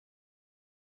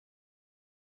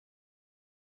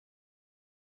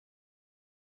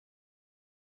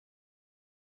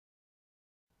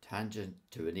Tangent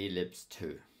to an ellipse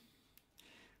 2.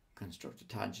 Construct a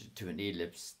tangent to an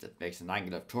ellipse that makes an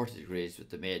angle of 30 degrees with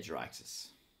the major axis.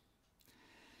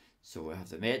 So we have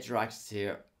the major axis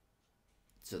here,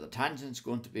 so the tangent is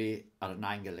going to be at an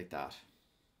angle like that.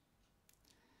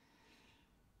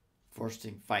 First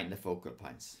thing, find the focal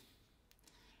points.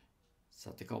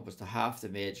 Set the compass to half the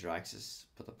major axis,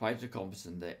 put the point of the compass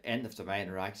in the end of the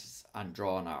minor axis and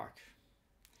draw an arc.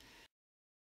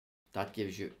 That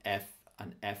gives you F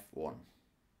and F1.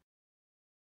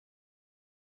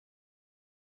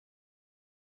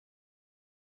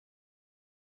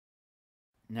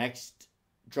 Next,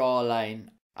 draw a line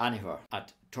anywhere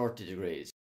at 30 degrees.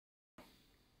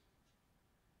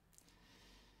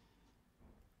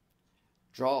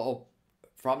 Draw up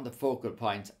from the focal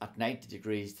point at 90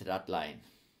 degrees to that line.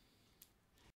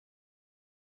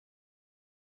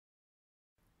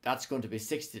 That's going to be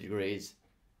 60 degrees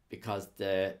because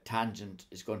the tangent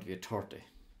is going to be a 30.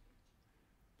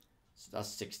 So that's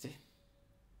 60.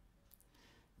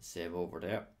 Same over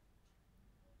there.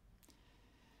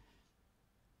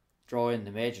 Draw in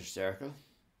the major circle.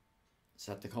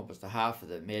 Set the compass to half of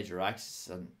the major axis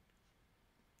and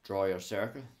draw your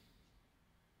circle.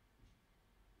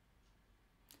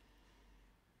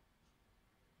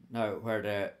 Now, where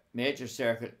the major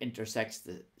circle intersects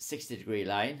the 60-degree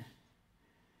line,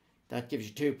 that gives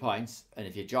you 2 points, and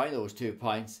if you join those 2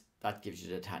 points, that gives you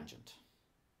the tangent.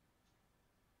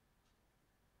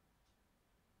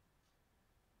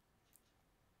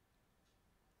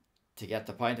 To get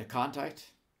the point of contact,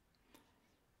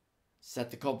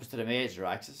 set the compass to the major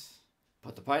axis,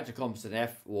 put the point of compass in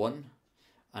F1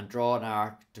 and draw an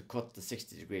arc to cut the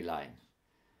 60-degree line.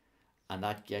 And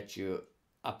that gets you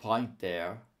a point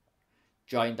there.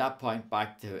 Join that point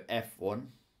back to F1.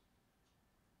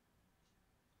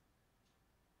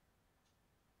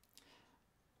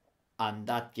 And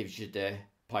that gives you the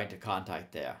point of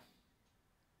contact there.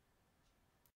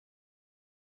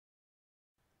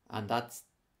 And that's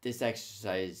this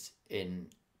exercise in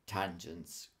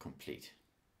tangents complete.